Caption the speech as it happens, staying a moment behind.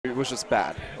was just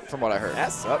bad, from what I heard.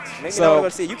 That sucks. Maybe so,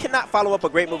 not see. You cannot follow up a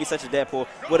great movie such as Deadpool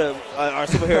with a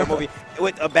superhero movie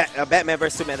with a Batman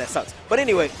versus Superman that sucks. But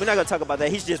anyway, we're not going to talk about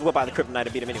that. He should just whip out the kryptonite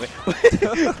and beat him anyway.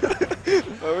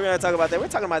 But we're going to talk about that. We're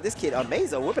talking about this kid,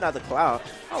 Amazo, whipping out the cloud.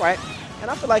 All right. And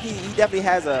I feel like he definitely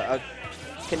has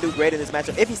can do great in this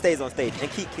matchup if he stays on stage and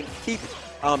can keep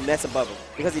Ness above him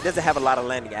because he doesn't have a lot of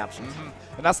landing options.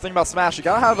 And that's the thing about Smash. You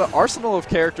got to have an arsenal of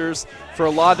characters for a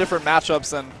lot of different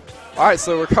matchups. And all right,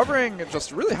 so recovering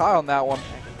just really high on that one.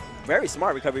 Very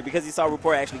smart recovery because he saw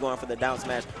Rupour actually going for the down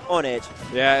smash on edge.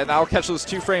 Yeah, and that'll catch those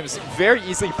 2 frames very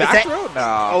easily. Back throw?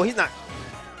 No. Oh, he's not.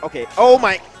 Okay. Oh,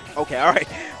 my. Okay, all right.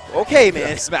 Okay, man.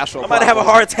 Yeah, Smash roll. I'm about to have a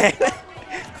heart attack.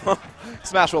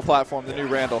 Smash roll platform, the new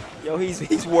Randall. Yo,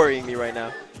 he's worrying me right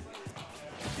now.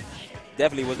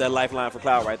 Definitely was that lifeline for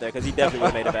Cloud right there because he definitely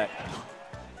would have made it back.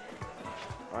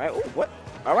 All right. Ooh, what?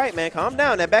 All right, man. Calm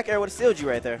down. That back air would have sealed you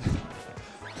right there.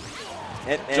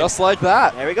 And just like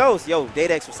that. There he goes. Yo,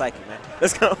 Data-X for Psychic, man.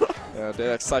 Let's go. Yeah,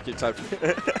 Data-X Psychic type.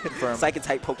 Psychic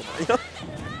type Pokemon.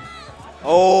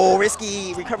 Oh,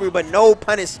 risky recovery, but no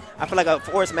punish. I feel like a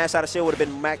forward smash out of shield would have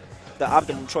been the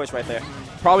optimum choice right there.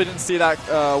 Probably didn't see that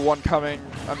one coming.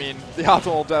 I mean, the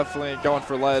optimal definitely going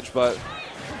for ledge, but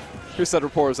who said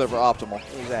Rupour was ever optimal?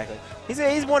 Exactly.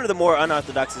 He's one of the more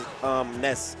unorthodox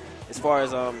Ness as far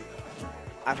as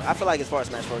I feel like as far as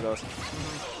Smash 4 goes.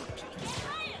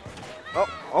 Oh,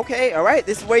 okay, all right.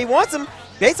 This is where he wants him.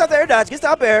 Baits out the air dodge, gets the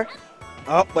up air.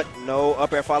 Oh, but no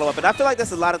up air follow up. And I feel like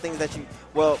that's a lot of things that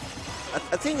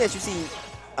a thing that you see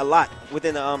a lot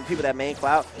within the people that main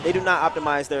Cloud. They do not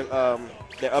optimize their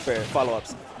up air follow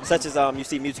ups, such as you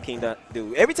see Music King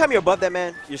do. Every time you're above that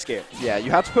man, you're scared. Yeah,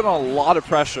 you have to put on a lot of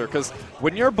pressure because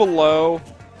when you're below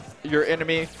your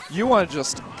enemy, you want to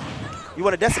just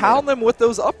pound them with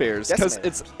those up airs because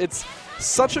it's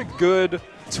such a good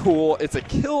tool. It's a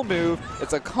kill move.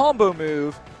 It's a combo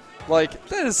move. Like,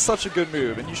 that is such a good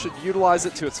move, and you should utilize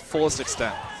it to its fullest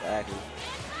extent. Exactly.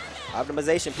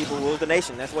 Optimization, people rule the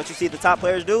nation. That's what you see the top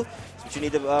players do. That's what you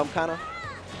need to kind of.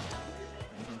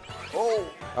 Oh.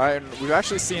 All right, and we've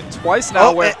actually seen twice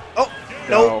now where.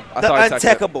 No, the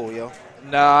untechable, yo.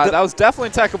 Nah, that was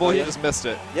definitely techable. He just missed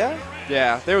it. Yeah?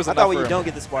 Yeah, there was enough. I thought when you don't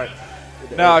get the spark.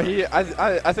 No,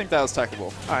 I think that was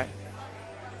techable. All right.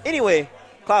 Anyway,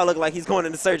 Cloud looked like he's going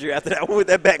into surgery after that one with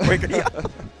that backbreaker.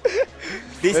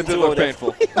 Decent it did look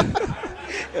painful.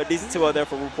 Decent 2-0 there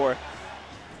for Rupour.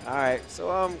 All right,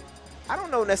 so I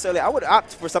don't know necessarily. I would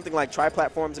opt for something like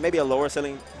tri-platforms, maybe a lower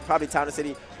ceiling, probably Town and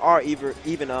City, or even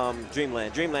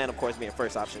Dreamland. Dreamland, of course, being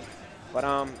first option.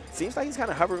 But seems like he's kind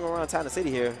of hovering around Town and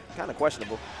City here. Kind of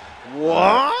questionable.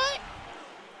 What?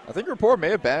 I think Rupour may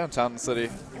have banned Town and City,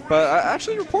 but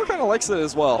actually Rupour kind of likes it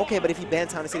as well. Okay, but if he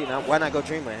banned Town and City, now why not go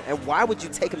Dreamland? And why would you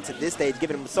take him to this stage,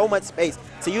 giving him so much space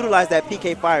to utilize that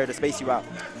PK fire to space you out?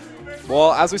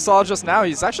 Well, as we saw just now,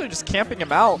 he's actually just camping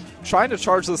him out, trying to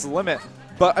charge this limit.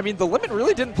 But, I mean, the limit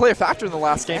really didn't play a factor in the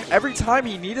last game. Every time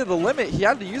he needed a limit, he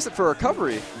had to use it for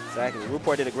recovery. Exactly.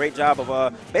 Rupour did a great job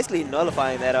of basically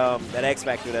nullifying that X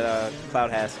factor that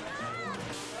Cloud has.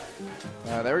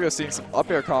 There we go, seeing some up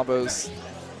air combos.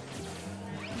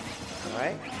 All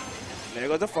right. There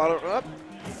goes the follow-up.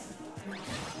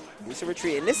 Needs to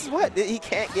retreat. And this is what he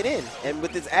can't get in. And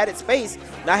with this added space,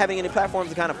 not having any platforms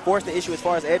to kind of force the issue as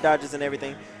far as air dodges and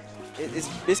everything,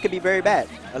 this could be very bad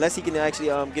unless he can actually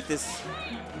get this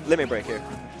limit break here.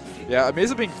 Yeah,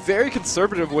 Amazo being very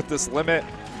conservative with this limit,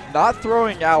 not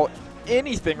throwing out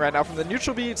anything right now from the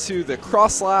neutral B to the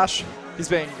cross slash. He's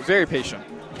being very patient.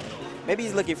 Maybe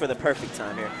he's looking for the perfect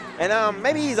time here. And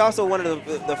maybe he's also one of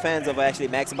the fans of actually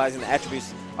maximizing the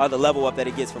attributes or the level up that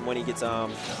he gets from when he gets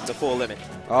the full limit.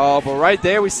 Oh, but right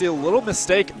there we see a little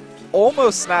mistake.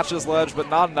 Almost snatches ledge, but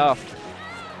not enough.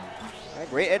 All right,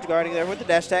 great edge guarding there with the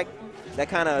dash attack. That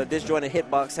kind of disjointed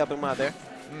hitbox helping him out there.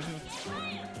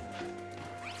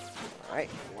 All right.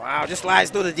 Wow, just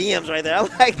slides through the DMs right there. I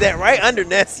like that. Right under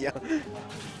Ness, yo.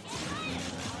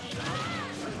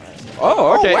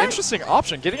 Oh, okay. Interesting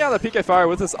option. Getting out of the PK Fire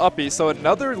with his uppy, so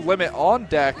another limit on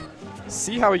deck.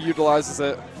 See how he utilizes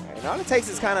it. And all it takes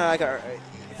is kind of like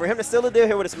for him to seal the deal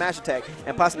here with a smash attack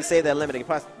and possibly save that limit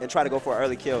and try to go for an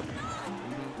early kill.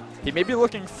 He may be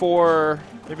looking for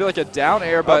maybe like a down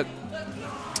air, but...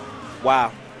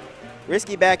 Wow.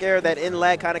 Risky back air, that in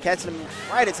lag kind of catching him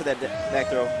right into that back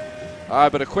throw. All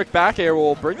right, but a quick back air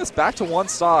will bring this back to one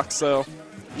stock, so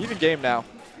even game now.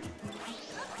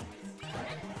 All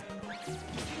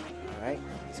right,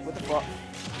 he's with the ball.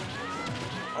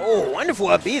 Oh, wonderful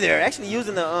up B there. Actually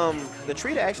using the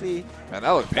tree to actually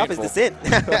stop his descent.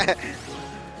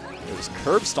 It was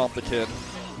curb stomp the kid.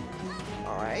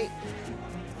 All right.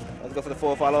 Let's go for the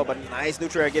full follow, but nice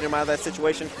neutral air getting him out of that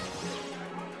situation.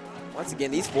 Once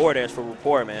again, these forward airs for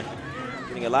Rupour, man.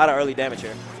 Getting a lot of early damage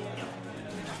here.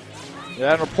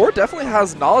 Yeah, and Rupour definitely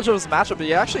has knowledge of his matchup, but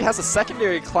he actually has a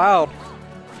secondary cloud.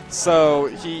 So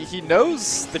he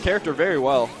knows the character very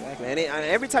well. Exactly. And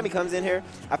every time he comes in here,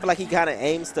 I feel like he kind of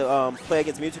aims to play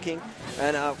against Mewtwo King.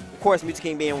 And, of course, Mewtwo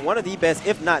King being one of the best,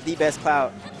 if not the best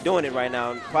Cloud, doing it right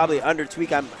now. Probably under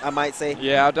Tweak, I might say.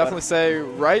 Yeah, I'd definitely say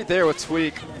right there with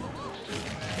Tweak.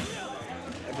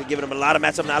 Giving him a lot of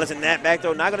matchup knowledge in that back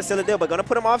throw. Not going to seal the deal, but going to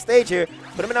put him off stage here.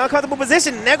 Put him in an uncomfortable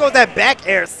position. And there goes that back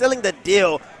air, sealing the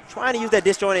deal. Trying to use that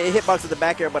disjointed hitbox to the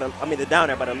back air, but the down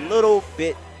air, but a little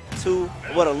too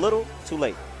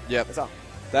late. Yep. That's all.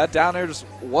 That down air just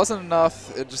wasn't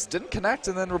enough. It just didn't connect,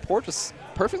 and then Rupour just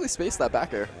perfectly spaced that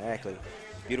back air. Exactly.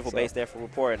 Beautiful base there for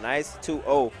Rupour. Nice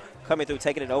 2-0 coming through,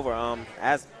 taking it over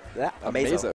as that Amazo.